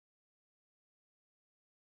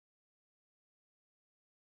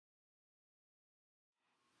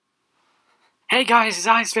Hey guys, it's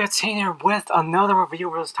Ice15 here with another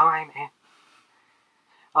review this time,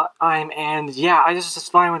 and yeah, I just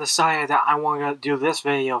finally decided that I want to do this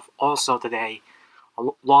video also today,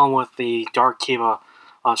 along with the Dark Kiva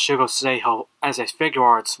ZenkaiOh as a figure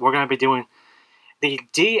arts. We're gonna be doing the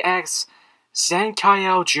DX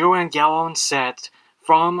ZenkaiOh JuraGaon set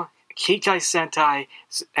from Kikai Sentai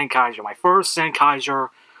Zenkaiger, my first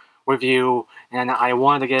Zenkaiger review, and I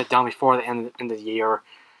wanted to get it done before the end of the year.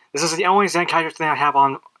 This is the only Zenkaiger thing I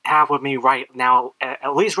have with me right now,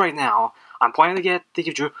 at least right now. I'm planning to get the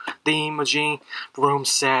Majin Room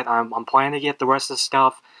set. I'm planning to get the rest of the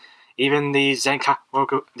stuff, even the Zenkai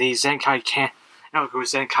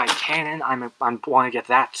Cannon. I'm want to get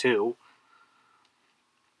that too.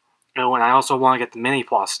 Oh, and I also want to get the mini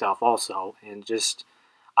plus stuff also, and just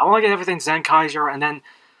I want to get everything Zenkaiger, and then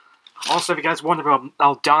also if you guys wonder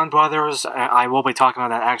about Don Brothers, I will be talking about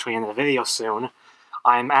that actually in the video soon.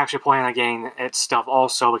 I'm actually planning on getting its stuff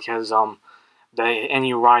also because the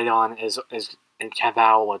NU Ride-On is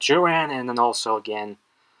compatible with Juran, and then also again,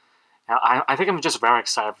 I think I'm just very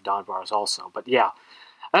excited for Don Brothers also. But yeah,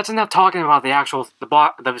 that's enough talking about the actual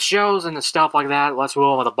the shows and the stuff like that. Let's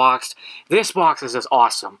roll with the box. This box is just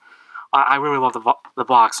awesome. I really love the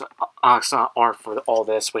box art for all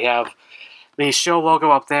this. We have the show logo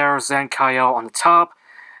up there, ZenkaiOh on the top,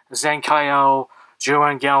 ZenkaiOh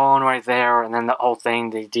JuraGaon right there, and then the whole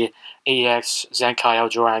thing, the EX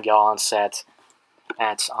ZenkaiOh JuraGaon set.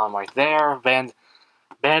 That's right there.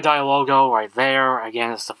 Bandai logo right there.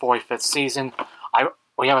 Again, it's the 45th season.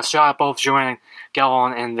 We have a shot of both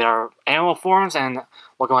JuraGaon in their animal forms, and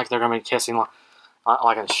looking like they're gonna be kissing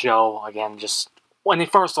like in the show. Again, just when the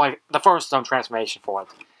first transformation for it,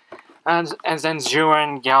 and then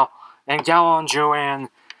JuraGaon and Gaon Juran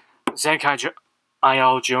ZenkaiOh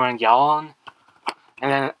JuraGaon. And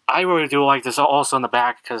then I really do like this also in the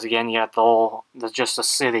back because again you got just the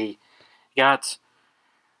city. You got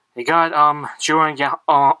JuraGaon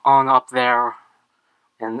on up there,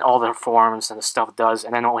 and all their forms and the stuff it does,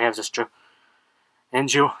 and then we have just the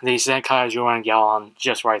Zenkai JuraGaon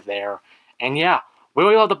just right there. And yeah,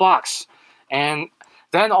 really love the box. And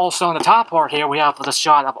then also on the top part here we have the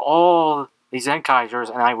shot of all these Zenkaigers,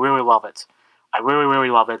 and I really love it. I really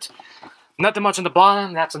love it. Nothing much on the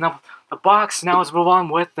bottom. That's enough. The box. Now let's move on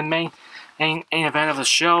with the main event of the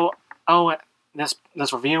show. Oh, this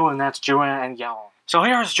review, and that's JuraGaon. So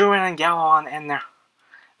here's JuraGaon and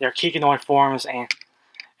their Kikai forms, and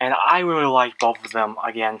I really like both of them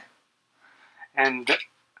again. And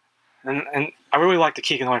I really like the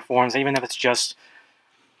Kikai forms, even if it's just.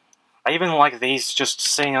 I even like these just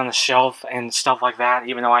sitting on the shelf and stuff like that.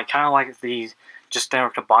 Even though I kind of like these just their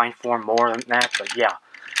combined form more than that, but yeah,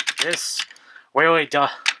 this really does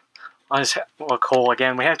look cool.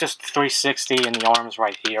 Again, we have just 360 in the arms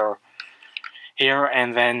right here,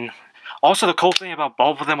 and then also the cool thing about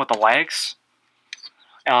both of them with the legs,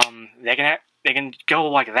 they can go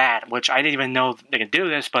like that, which I didn't even know they can do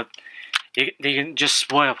this, but they can just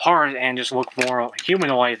split apart and just look more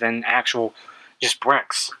humanoid than actual just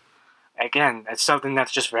bricks. Again, it's something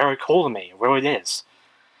that's just very cool to me. It really is.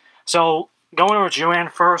 So going over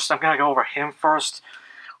Juran first, I'm gonna go over him first.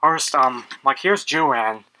 Like here's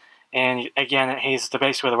Juran, and again, he's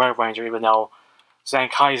basically the Red Ranger, even though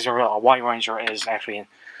Zenkaiger, a White Ranger, is actually in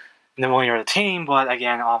the leader of the team. But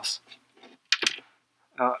again,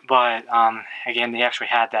 again, they actually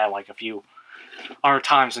had that like a few other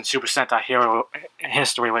times in Super Sentai Hero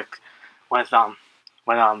history, with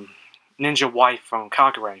Ninja White from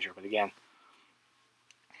Kaku Ranger. But again,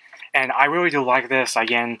 and I really do like this.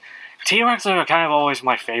 Again, T-Rex are kind of always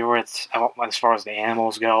my favorites as far as the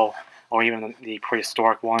animals go, or even the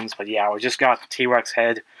prehistoric ones. But yeah, we just got the T-Rex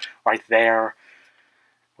head right there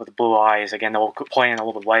with the blue eyes. Again, they'll play in a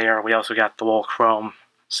little bit later. We also got the little chrome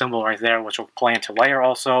symbol right there, which will play into layer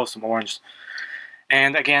also, some orange.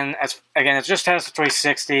 And again, it just has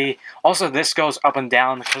 360. Also, this goes up and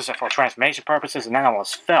down because for transformation purposes, and then I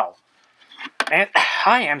almost fell. And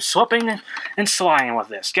I am slipping and sliding with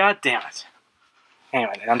this. God damn it.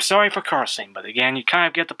 Anyway, I'm sorry for cursing, but again, you kind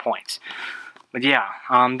of get the point. But yeah,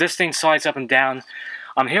 this thing slides up and down.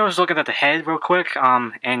 Here I was looking at the head real quick,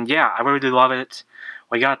 and yeah, I really do love it.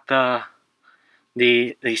 We got the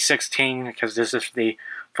 16, because this is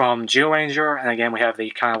from Zyuranger, and again, we have the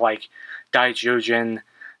kind of like Daijujin,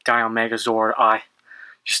 Dino Megazord,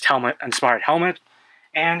 just inspired helmet.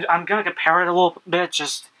 And I'm gonna compare it a little bit,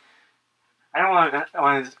 just, I don't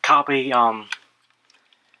want to copy,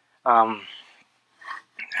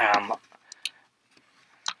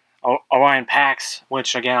 Orion Pax,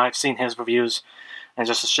 which again I've seen his reviews, and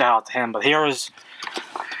just a shout out to him. But here's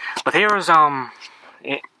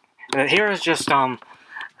And here is just a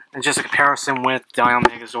comparison with Dino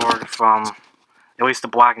Megazord from at least the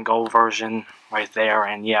black and gold version right there,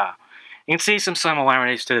 and yeah, you can see some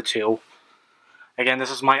similarities to the two. Again,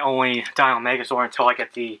 this is my only Dino Megazord until I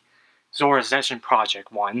get the Zora Ascension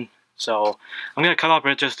Project one. So I'm gonna cut off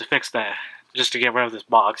it just to fix that, just to get rid of this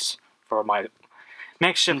box for my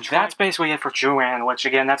makeshift. That's basically it for JuraGaon, which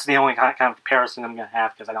again, that's the only kind of comparison I'm gonna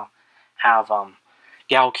have because I don't have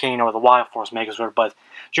Galkane or the Wild Force Megazord. But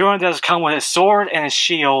JuraGaon does come with his sword and his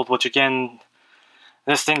shield, which again,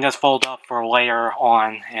 this thing does fold up for a layer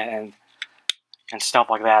on and stuff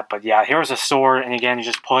like that. But yeah, here's a sword, and again, you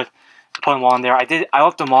just put them on there. I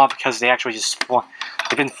left them off because they actually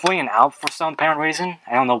they've been fleeing out for some apparent reason.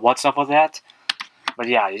 I don't know what's up with that. But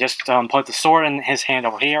yeah, you just put the sword in his hand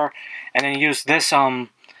over here, and then you use this egg,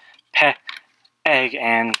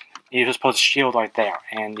 and you just put the shield right there.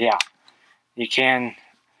 And yeah, you can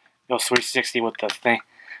go 360 with the thing,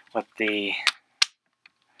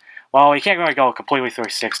 well, you can't really go completely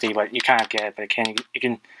 360, but you kind of get it. But you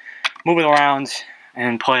can move it around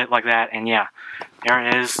and put it like that, and yeah, there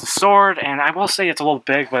it is, the sword. And I will say it's a little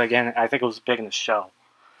big, but again, I think it was big in the show.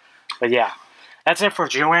 But yeah, that's it for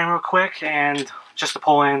JuraGaon real quick, and just to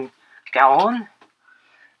pull in Gaon,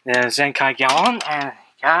 the ZenkaiGer, and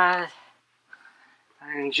God,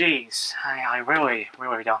 and jeez, I really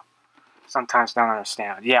don't, sometimes don't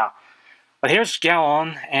understand. Yeah, but here's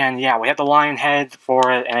Gaon, and yeah, we have the lion head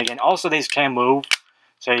for it, and again, also these can move,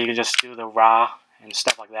 so you can just do the Ra and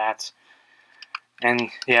stuff like that.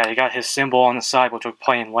 And yeah, you got his symbol on the side, which we're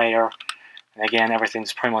playing later. And again,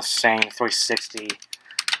 everything's pretty much the same, 360.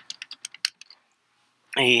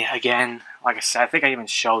 Again, like I said, I think I even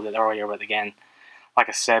showed it earlier, but again, like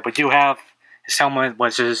I said, we do have his helmet,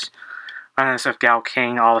 which is Renaissance of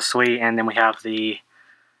Galkane, obviously, and then we have the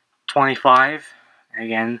 25,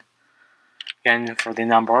 again for the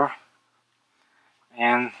number.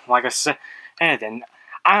 And like I said, and then,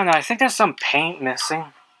 I don't know, I think there's some paint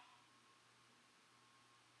missing.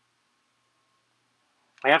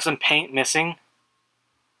 We have some paint missing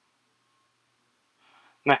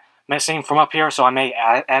from up here, so I may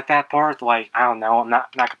add that part. Like, I don't know, I'm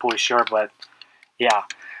not completely sure, but yeah,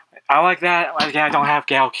 I like that. Again, I don't have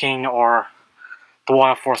Galkane or the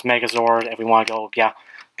Wild Force Megazord if we want to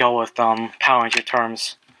go with Power Ranger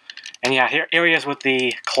terms. And yeah, here he is with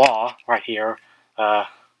the claw right here.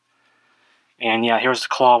 And yeah, here's the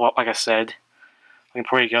claw. Like I said, looking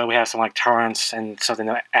pretty good. We have some like turrets and something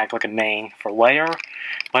to act like a main for layer.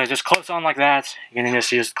 But just close on like that. You can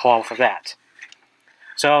just use the claw for that.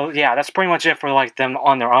 So yeah, that's pretty much it for like them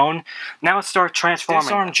on their own. Now let's start transforming.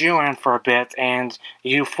 Disarm JuraGaon for a bit, and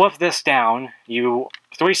you flip this down. You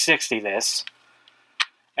 360 this,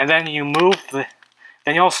 and then you move the.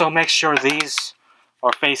 Then you also make sure these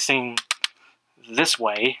are facing this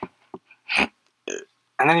way, and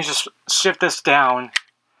then you just shift this down.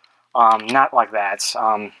 Not like that.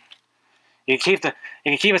 You can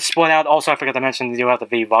keep it split out. Also, I forgot to mention you do have the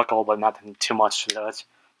V buckle, but not too much to it.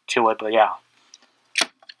 But yeah.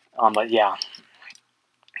 But yeah,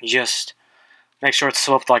 you just make sure it's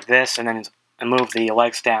flipped like this, and then move the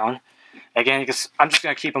legs down. Again, I'm just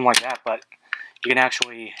gonna keep them like that, but you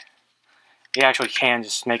actually can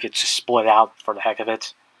just make it just split out for the heck of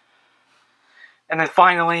it. And then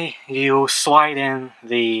finally, you slide in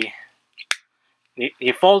you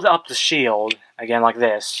fold up the shield again like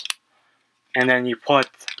this, and then you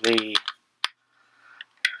put the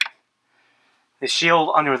shield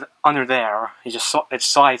under there. It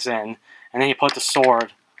slides in, and then you put the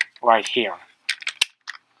sword right here.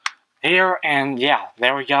 And yeah,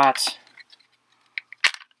 there we got.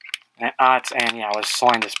 And yeah, let's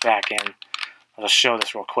slide this back in. I'll just show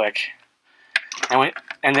this real quick.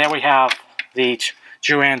 And there we have the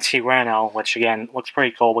JuraGaon Tyranno, which again looks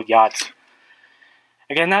pretty cool. We got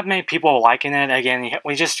again, not many people are liking it. Again,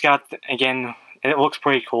 we just got it looks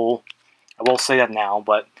pretty cool. I will say that now,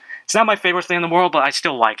 but it's not my favorite thing in the world, but I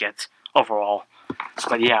still like it overall.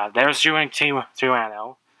 But yeah, there's JuraGaon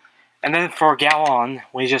Tyranno. And then for Gaon,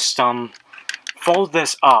 we just fold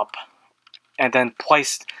this up and then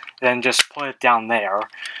just put it down there.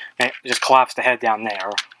 And just collapse the head down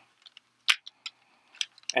there.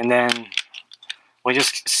 And then we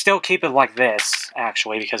just still keep it like this,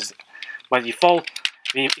 actually, because when you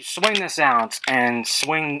swing this out and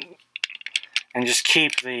just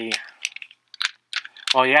keep the.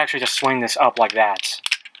 Well, you actually just swing this up like that,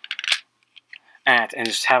 and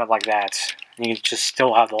just have it like that. And you can just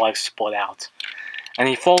still have the legs split out, and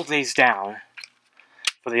you fold these down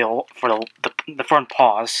for the front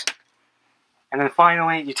paws, and then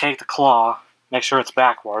finally you take the claw, make sure it's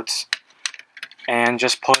backwards, and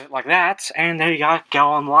just put it like that, and there you got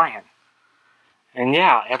Gaon Lion. And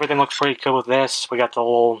yeah, everything looks pretty cool with this. We got the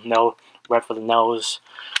little red for the nose.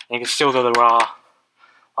 And you can still do the raw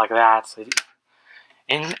like that.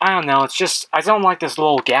 And I don't know, it's just, I don't like this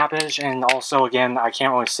little gappage, and also, again, I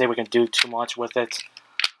can't really say we can do too much with it.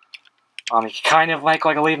 You kind of like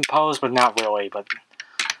a leaving pose, but not really, but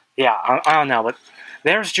yeah, I don't know, but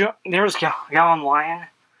there's Gaon Lion,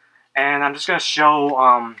 and I'm just going to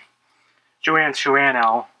show,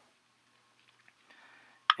 JuraGaon,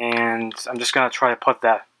 and I'm just going to try to put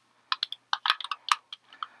that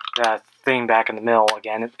thing back in the middle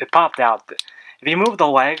again. It popped out. If you move the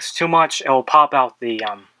legs too much, it will pop out the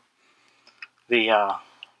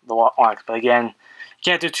arc. But again, you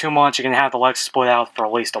can't do too much. You can have the legs split out for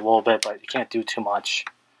at least a little bit, but you can't do too much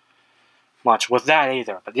with that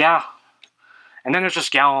either. But yeah, and then there's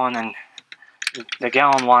just Gaon and the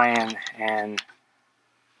Gaon Lion and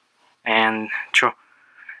then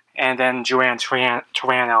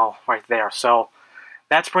Tyranno right there. So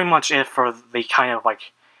that's pretty much it for the kind of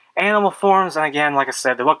like animal forms. And again, like I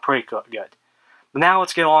said, they look pretty good. But now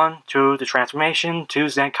let's get on to the transformation to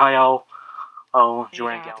ZenkaiOh.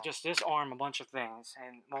 JuraGaon. Just disarm a bunch of things,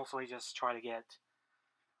 and mostly just try to get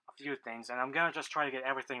a few things. And I'm gonna just try to get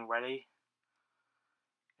everything ready.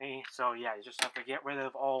 Okay, so yeah, you just have to get rid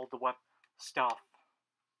of all the stuff,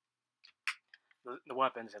 the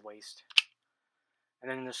weapons at least,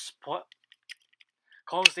 and then just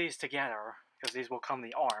close these together because these will come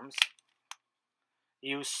the arms.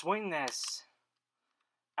 You swing this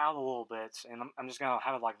out a little bit, and I'm just gonna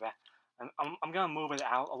have it like that. I'm gonna move it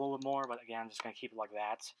out a little bit more, but again, I'm just gonna keep it like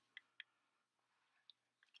that.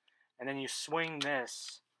 And then you swing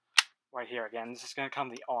this right here again. This is gonna come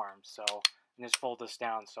the arm. So and just fold this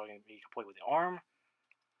down so it can be complete with the arm.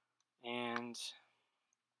 And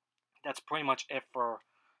that's pretty much it for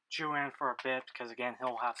JuraGaon for a bit, because again,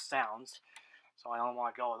 he'll have sounds, so I don't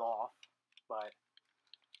want to go it off. But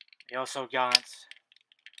you also got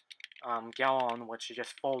Gaon, which you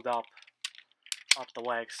just fold up the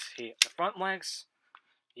legs. The front legs,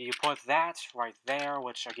 you put that right there,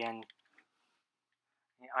 which again,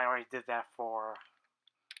 I already did that for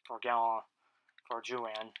Gaon, for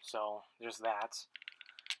JuraGaon, so there's that.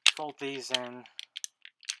 Fold these in,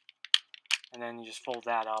 and then you just fold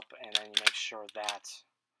that up, and then you make sure that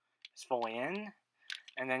it's fully in.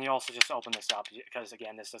 And then you also just open this up, because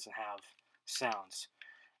again, this doesn't have sounds.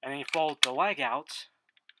 And then you fold the leg out,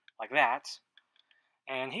 like that,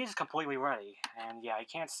 and he's completely ready. And yeah, he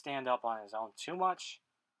can't stand up on his own too much.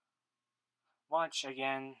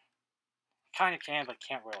 Again, kind of can, but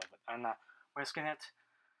can't really, but I'm not risking it.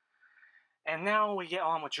 And now we get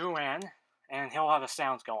on with JuraGaon, and he'll have the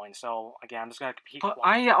sounds going. So again, I'm just gonna keep.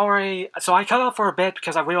 I cut off for a bit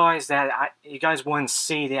because I realized that you guys wouldn't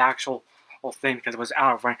see the actual whole thing because it was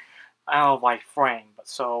out of my frame. But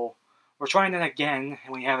so we're trying it again,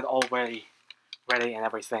 and we have it already ready and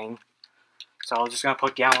everything. So I'm just gonna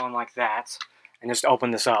put Gaon like that, and just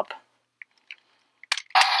open this up.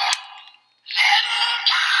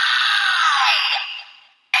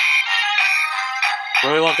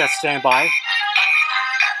 Really love that standby.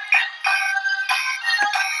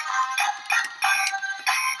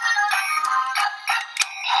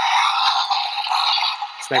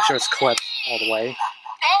 Just make sure it's clipped all the way.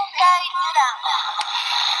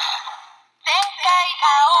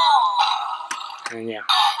 And yeah.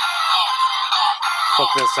 Flip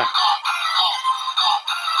this up.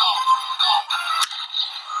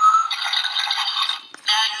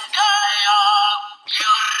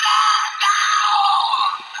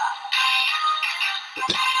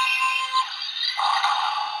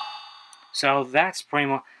 So that's pretty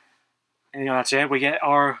much, that's it. We get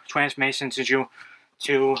our transformation to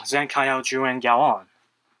ZenkaiOh JuraGaon.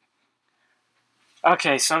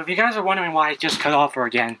 Okay, so if you guys are wondering why I just cut off her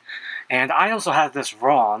again, and I also had this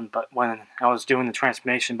wrong, but when I was doing the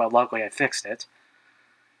transformation, but luckily I fixed it.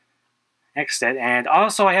 And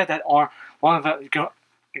also I had that one of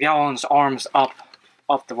Gaon's arms up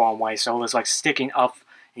the wrong way, so it was like sticking up,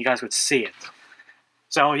 and you guys would see it.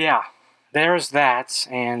 So yeah, there's that,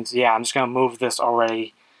 and yeah, I'm just gonna move this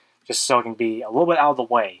already, just so it can be a little bit out of the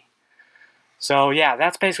way. So yeah,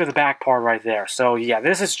 that's basically the back part right there. So yeah,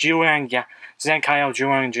 this is ZenkaiOh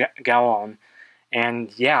JuraGaon,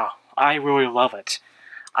 and yeah, I really love it.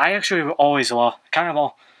 I actually always fell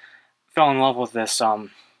in love with this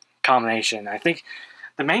combination. I think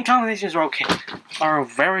the main combinations are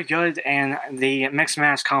very good, and the mixed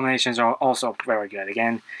match combinations are also very good.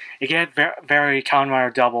 Again, you get very Kamen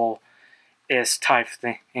Rider double-ish type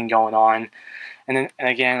thing going on, and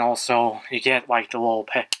again also you get like the little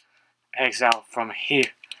pegs out from here.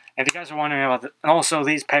 And if you guys are wondering about and also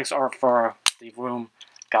these pegs are for the room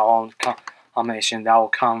Gaon combination that will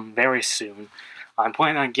come very soon. I'm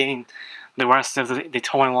planning on getting the rest of the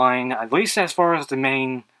toy line, at least as far as the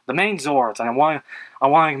main Zords, and I want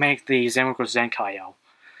to make the ZenkaiOh.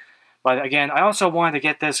 But again, I also wanted to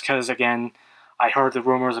get this because again, I heard the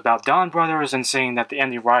rumors about Don Brothers and saying that the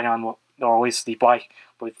Andy Ride-On, or at least the bike.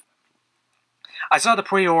 I saw the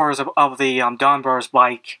pre-orders of the Don Brothers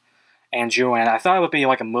bike and JuraGaon. I thought it would be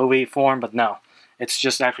like a movie form, but no, it's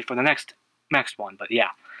just actually for the next one. But yeah,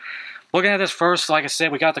 looking at this first, like I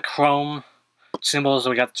said, we got the chrome symbols.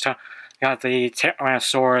 We got the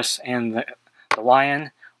Tyrannosaurus and the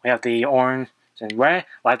lion. We have the orange and red,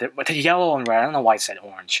 like the yellow and red. I don't know why I said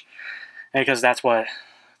orange, because that's what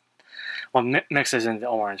mixes into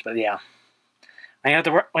orange. But yeah, and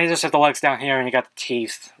you just have the legs down here, and you got the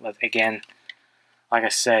teeth. But again, like I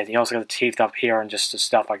said, you also got the teeth up here and just the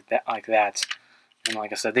stuff like that. And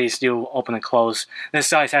like I said, these do open and close. This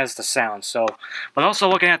side has the sound. So, but also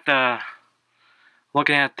looking at the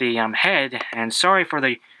head, and sorry for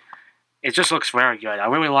the. It just looks very good. I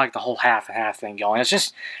really like the whole half and half thing going. It's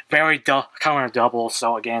just very kind of double.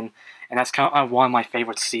 So again, and that's kind of one of my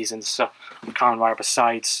favorite seasons. So Kamen Rider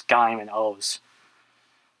besides Gaim and O's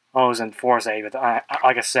and Forza. But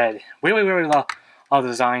like I said, really love the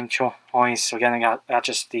design choice. So again, I got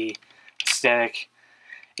just the aesthetic.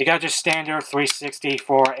 You got your standard 360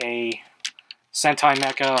 for a Sentai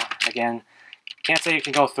mecha. Again, can't say you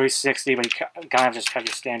can go 360, but you kind of just have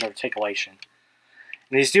your standard articulation.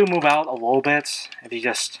 And these do move out a little bit if you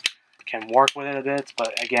just can work with it a bit,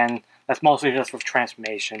 but again, that's mostly just with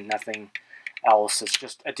transformation, nothing else. It's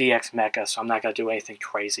just a DX mecha, so I'm not going to do anything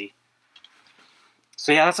crazy.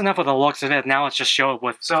 So yeah, that's enough of the looks of it. Now let's just show it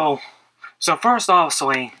with... So first,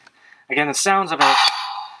 obviously, again, the sounds of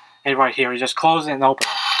it right here. You just close it and open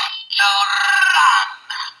it.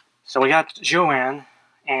 So we got JuraGaon,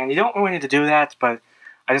 and you don't really need to do that, but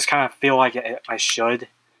I just kind of feel like I should.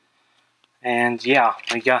 And yeah,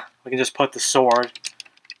 we can just put the sword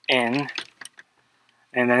in,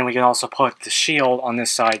 and then we can also put the shield on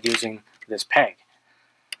this side using this peg.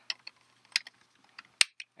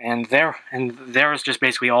 And there is just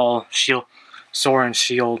basically all sword and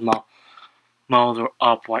shield molded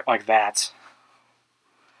up like that.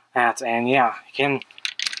 And yeah, you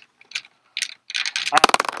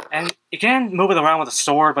can move it around with the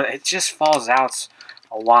sword, but it just falls out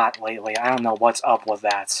a lot lately. I don't know what's up with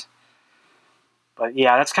that. But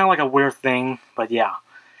yeah, that's kind of like a weird thing, but yeah.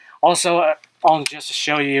 Also, just to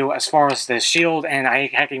show you, as far as the shield and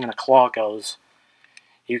heck, even the claw goes,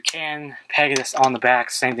 you can peg this on the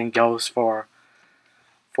back. Same thing goes for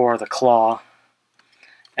the claw.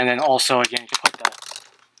 And then also, again, you can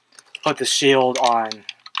put the shield on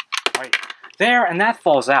right there, and that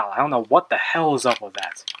falls out. I don't know what the hell is up with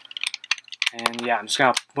that. And yeah, I'm just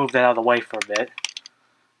going to move that out of the way for a bit.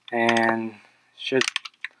 And should...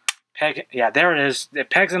 peg, yeah, there it is. It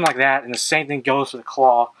pegs in like that, and the same thing goes for the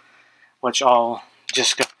claw, which I'll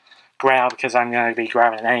just grab because I'm going to be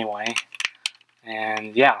grabbing it anyway.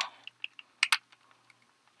 And yeah,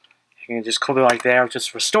 you can just clip it like there, just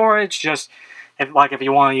for storage, just if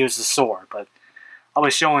you want to use the sword. But I'll be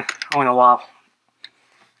showing a lot.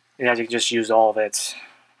 You can just use all of it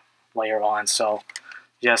later on. So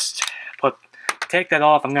just take that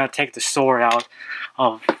off. I'm going to take the sword out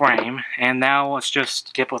of frame, and now let's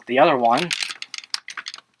just get with the other one.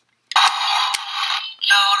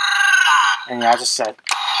 And yeah, I just said.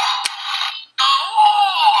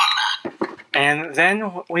 And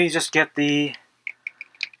then we just get the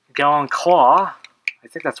Gaon claw. I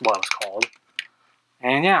think that's what it was called.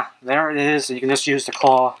 And yeah, there it is. You can just use the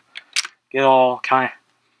claw. Get all kind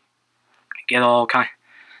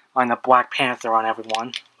on the Black Panther on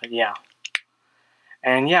everyone. But yeah.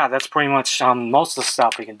 And yeah, that's pretty much most of the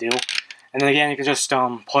stuff we can do. And then again, you can just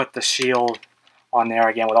put the shield on there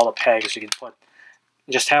again with all the pegs. You can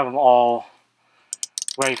just have them all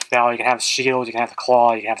ready to go. You can have the shield, you can have the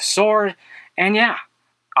claw, you can have the sword. And yeah,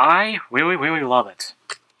 I really love it.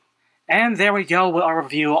 And there we go with our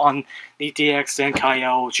review on the DX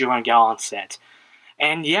ZenkaiOh JuraGaon set.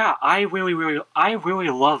 And yeah, I really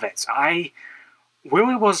love it. I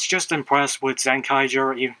really was just impressed with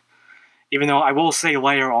Zenkaiger, even though I will say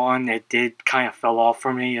later on it did kind of fell off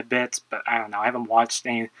for me a bit, but I don't know, I haven't watched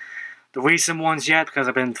any the recent ones yet because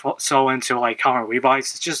I've been so into like Kamen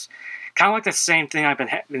Revives. It's just kind of like the same thing I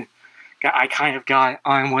kind of got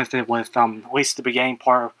on with it with at least the beginning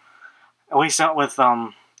part, at least with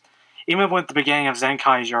even with the beginning of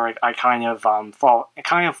Zenkaiger, I kind of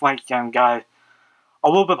got a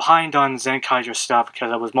little bit behind on Zenkaiger stuff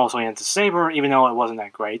because I was mostly into Saber, even though it wasn't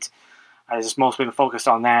that great. I just mostly focused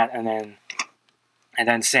on that, and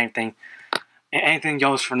then same thing anything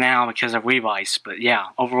goes for now because of Levi's. But yeah,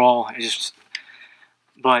 overall, it's just.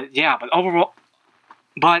 But yeah, but overall,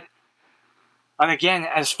 but and again,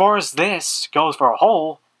 as far as this goes for a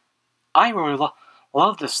whole, I really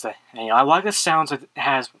love this thing. You know, I like the sounds it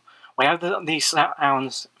has. We have these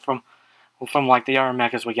sounds from like the other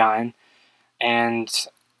mechas we got in, and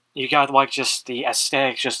you got like just the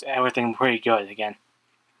aesthetics, just everything pretty good again,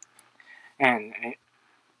 and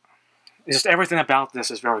just everything about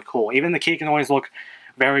this is very cool. Even the Kikai look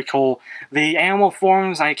very cool. The animal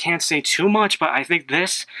forms I can't say too much, but I think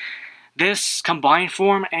this combined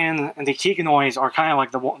form and the Kikai are kind of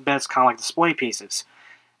like the best kind of like display pieces,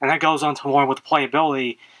 and that goes on to more with the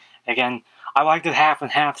playability. Again, I like the half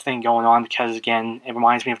and half thing going on because again, it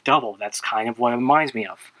reminds me of Double. That's kind of what it reminds me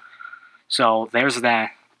of. So there's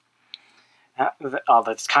that.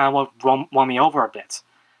 That's kind of what won me over a bit.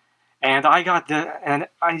 And I got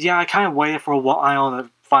yeah, I kind of waited for a while to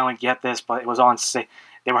finally get this, but it was on sale.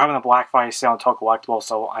 They were having a Black Friday sale on Toy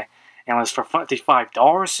Collectible, and it was for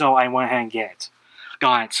 $55, so I went ahead and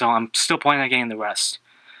got it. So I'm still playing that game the rest,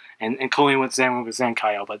 and including with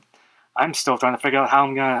ZenkaiOh, but I'm still trying to figure out how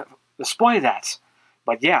I'm gonna display that.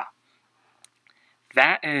 But yeah,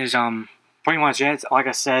 that is pretty much it. Like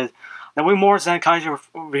I said, there'll be more Zenkaiger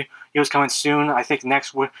reviews coming soon. I think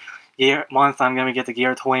next month I'm gonna get the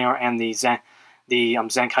Gear Tweener and the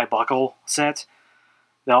Zenkai Buckle set.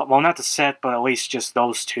 Well, not the set, but at least just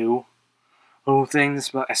those two things,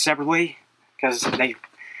 but separately, because they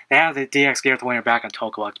have the DX Gear Tweener back on Toy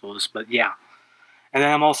Collectibles. But yeah, and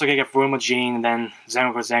then I'm also gonna get Furuma Gene, and then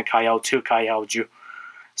ZenkaiOh, 2KaiOh,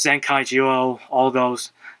 ZenkaiOh, all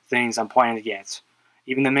those things I'm planning to get.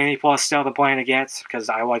 Even the Mini Plus stuff I'm planning to get, because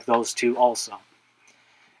I like those two also.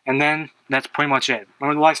 And then, that's pretty much it.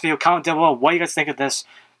 Remember to like this video, comment down below what do you guys think of this.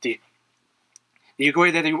 Do you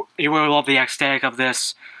agree that you really love the aesthetic of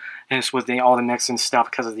this? And it's with all the mix and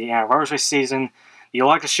stuff because of the anniversary season. Do you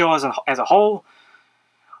like the show as a whole?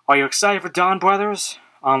 Are you excited for Dawn Brothers?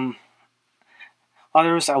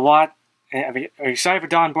 Others, a lot. Are you excited for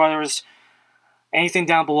Dawn Brothers? Anything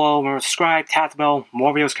down below. Remember, subscribe, tap the bell.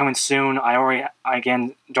 More videos coming soon.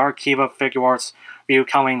 Again, Dark Kiva Figure Arts video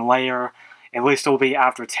coming later. At least it'll be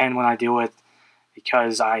after 10 when I do it,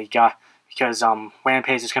 because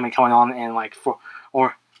Rampage is going to be coming on in like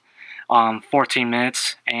 14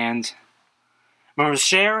 minutes. And remember to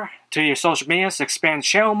share to your social media to expand the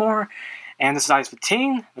channel more. And this is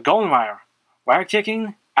Ice15, the Golden Rider. Rider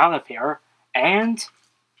kicking out of here, and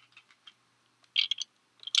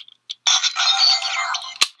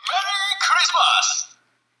Merry Christmas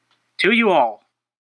to you all.